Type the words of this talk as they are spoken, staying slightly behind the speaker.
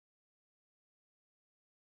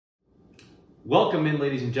Welcome in,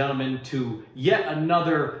 ladies and gentlemen, to yet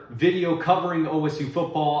another video covering OSU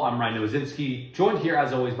football. I'm Ryan Novozinsky, joined here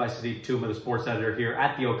as always by Sudeep Tumma, the sports editor here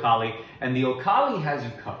at the O'Calley. And the O'Calley has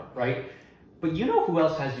you covered, right? But you know who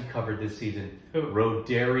else has you covered this season? Who?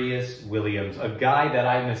 Rodarius Williams, a guy that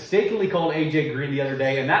I mistakenly called AJ Green the other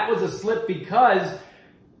day, and that was a slip because,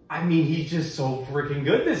 I mean, he's just so freaking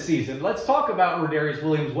good this season. Let's talk about Rodarius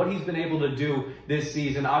Williams, what he's been able to do this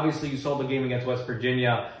season. Obviously, you saw the game against West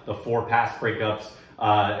Virginia, the 4 pass breakups,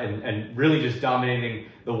 and really just dominating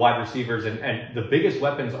the wide receivers and the biggest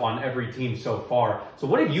weapons on every team so far. So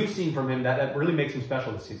what have you seen from him that really makes him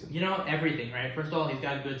special this season? You know, everything, right? First of all, he's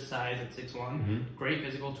got good size at 6'1", great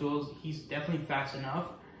physical tools. He's definitely fast enough,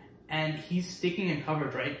 and he's sticking in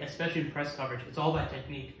coverage, right? Especially in press coverage. It's all about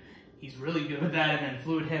technique. He's really good with that, and then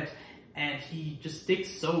fluid hips, and he just sticks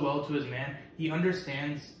so well to his man. He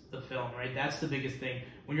understands the film, right? That's the biggest thing.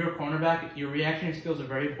 When you're a cornerback, your reactionary skills are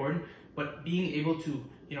very important, but being able to,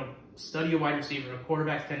 study a wide receiver, a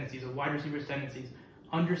quarterback's tendencies, a wide receiver's tendencies,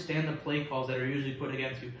 understand the play calls that are usually put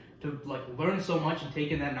against you, to learn so much and take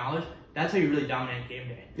in that knowledge, that's how you really dominate game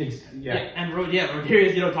day.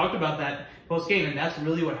 Rodarius, talked about that post game, and that's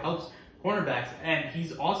really what helps cornerbacks, and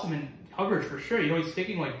he's awesome in coverage for sure. He's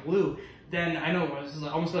sticking like glue. Then I know this is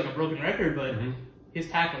almost like a broken record, but his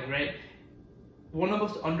tackling, right? One of the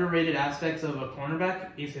most underrated aspects of a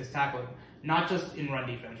cornerback is his tackling, not just in run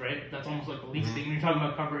defense, right? That's almost like the least thing when you're talking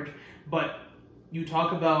about coverage, but you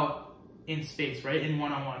talk about in space, right? In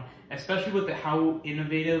one-on-one, especially with how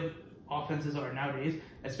innovative offenses are nowadays,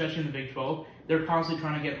 especially in the Big 12. They're constantly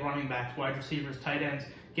trying to get running backs, wide receivers, tight ends,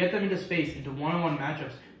 get them into space, into one-on-one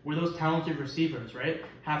matchups, where those talented receivers, right,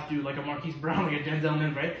 have to, like a Marquise Brown, like a Denzel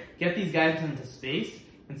Mims, right, get these guys into space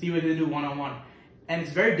and see what they do one-on-one. And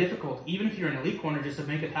it's very difficult, even if you're an elite corner, just to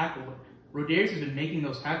make a tackle. But Rodarius has been making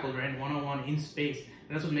those tackles, right, one-on-one in space,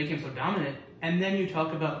 and that's what's making him so dominant. And then you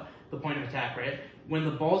talk about the point of attack, right? When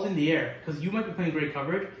the ball's in the air, because you might be playing great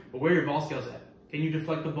coverage, but where are your ball skills at? Can you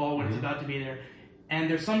deflect the ball when it's about to be there? And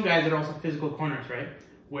there's some guys that are also physical corners, right?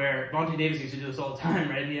 Where Vontae Davis used to do this all the time,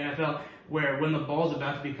 right, in the NFL, where when the ball's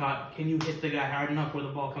about to be caught, can you hit the guy hard enough where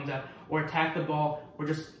the ball comes out, or attack the ball, or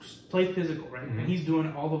just play physical, right? And he's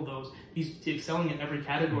doing all of those. He's excelling in every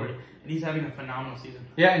category, and he's having a phenomenal season.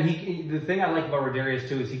 Yeah, and the thing I like about Rodarius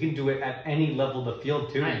too is he can do it at any level of the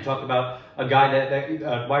field too. Right. You talk about a guy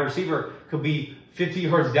that wide receiver could be 50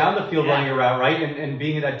 yards down the field running around, right? And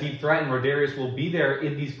being in that deep threat, and Rodarius will be there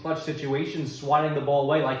in these clutch situations, swatting the ball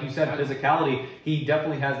away. Like you said, physicality, he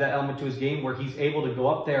definitely has that element to his game where he's able to go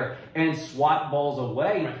up there and swat balls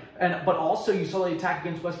away. Right. But also you saw the attack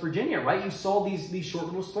against West Virginia, right? You saw these short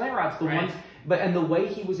little slant routes, ones. And the way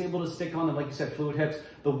he was able to stick on them, like you said, fluid hips,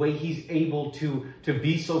 the way he's able to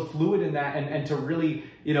be so fluid in that and to really,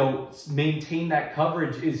 maintain that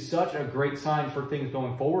coverage is such a great sign for things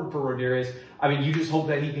going forward for Rodarius. I mean, you just hope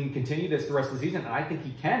that he can continue this the rest of the season, and I think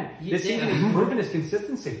he can. This season he's proven his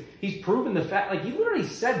consistency. He's proven the fact, like he literally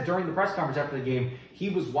said during the press conference after the game,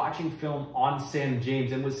 he was watching film on Sam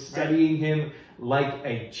James and was studying him like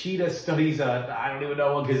a cheetah studies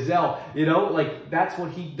a gazelle, that's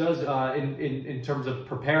what he does in terms of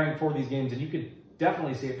preparing for these games, and you could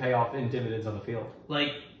definitely see it pay off in dividends on the field.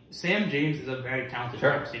 Like, Sam James is a very talented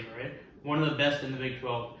wide receiver, right? One of the best in the Big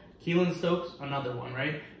 12. Keelan Stokes, another one,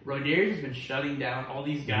 right? Rodarius has been shutting down all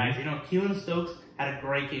these guys. Keelan Stokes had a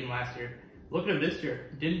great game last year. Look at him this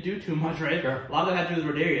year. Didn't do too much, right? Sure. A lot of that had to do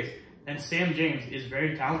with Rodarius. And Sam James is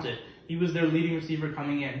very talented. He was their leading receiver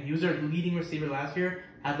coming in. He was their leading receiver last year,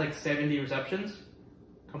 had like 70 receptions,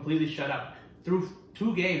 completely shut out. Through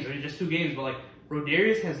 2 games, or just 2 games, but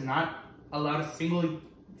Rodarius has not allowed a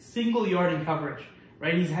single yard in coverage,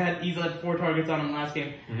 right? He's had 4 targets on him last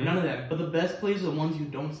game, none of them. But the best plays are the ones you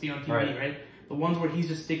don't see on TV, right? The ones where he's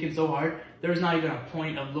just sticking so hard, there's not even a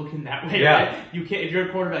point of looking that way, right? You can't, if you're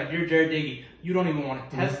a quarterback, if you're Jared Dagey, you don't even want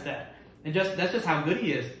to test that. And that's just how good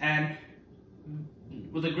he is. And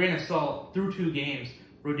with a grain of salt, through 2 games,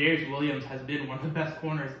 Rodarius Williams has been one of the best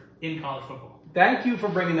corners in college football. Thank you for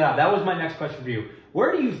bringing that up. That was my next question for you.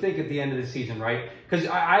 Where do you think at the end of the season, right? Because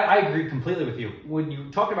I agree completely with you. When you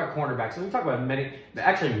talk about cornerbacks, and we talk about many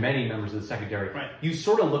members of the secondary, you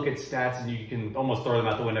sort of look at stats and you can almost throw them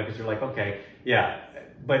out the window because you're like, okay, yeah,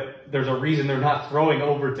 but there's a reason they're not throwing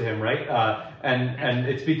over to him, right? And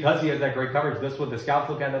it's because he has that great coverage. That's what the scouts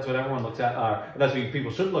look at. That's what everyone looks at. That's what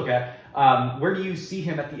people should look at. Where do you see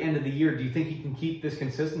him at the end of the year? Do you think he can keep this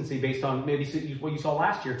consistency based on maybe what you saw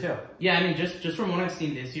last year too? Yeah, I mean, just from what I've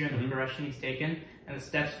seen this year and the progression he's taken and the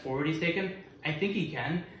steps forward he's taken, I think he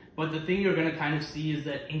can. But the thing you're going to kind of see is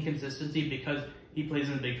that inconsistency because he plays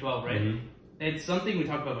in the Big 12, right? It's something we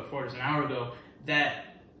talked about before, just an hour ago, that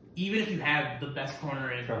even if you have the best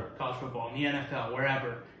corner in Sure. college football, in the NFL,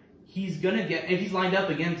 wherever, he's going to get, if he's lined up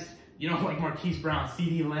against, you know, like Marquise Brown,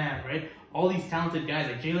 CeeDee Lamb, right? All these talented guys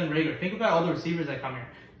like Jalen Reagor. Think about all the receivers that come here.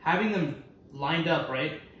 Having them lined up,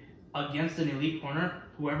 right, against an elite corner,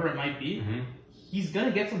 whoever it might be, he's going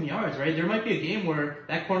to get some yards, right? There might be a game where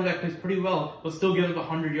that cornerback plays pretty well, but still gives up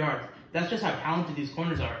 100 yards. That's just how talented these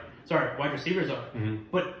corners are. Sorry, wide receivers are.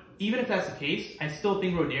 But even if that's the case, I still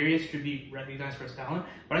think Rodarius should be recognized for his talent.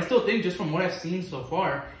 But I still think, just from what I've seen so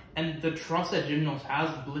far, and the trust that Jim Knowles has,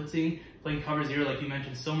 blitzing, playing cover zero, like you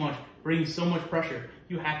mentioned so much, bringing so much pressure,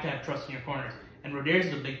 you have to have trust in your corners. And Rodarius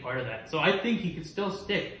is a big part of that. So I think he could still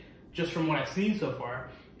stick, just from what I've seen so far.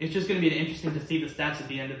 It's just going to be interesting to see the stats at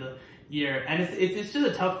the end of the year. And it's just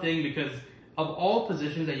a tough thing because of all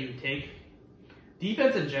positions that you would take,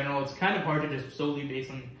 defense in general, it's kind of hard to just solely base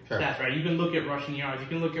on stats, right? You can look at rushing yards, you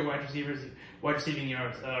can look at receiving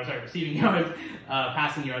yards,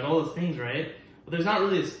 passing yards, all those things, right? But there's not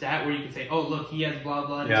really a stat where you can say, oh, look, he has blah,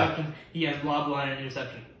 blah, interception, he has blah, blah,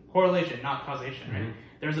 interception. Correlation, not causation, right?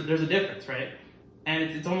 There's a difference, right? And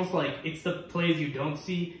it's almost like it's the plays you don't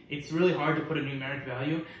see. It's really hard to put a numeric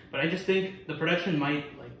value, but I just think the production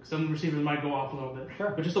might, like, some receivers might go off a little bit.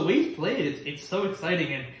 But just the way he's played, it's so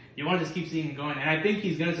exciting, and you want to just keep seeing him going. And I think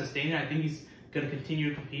he's going to sustain it. I think he's going to continue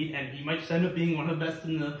to compete, and he might just end up being one of the best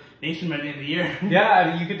in the nation by the end of the year. Yeah,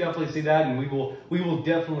 I mean, you could definitely see that, and we will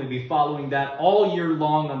definitely be following that all year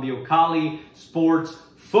long on the Ocali Sports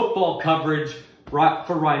football coverage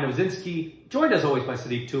for Ryan Novozinsky. Joined as always by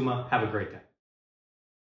Sudeep Tumma. Have a great day.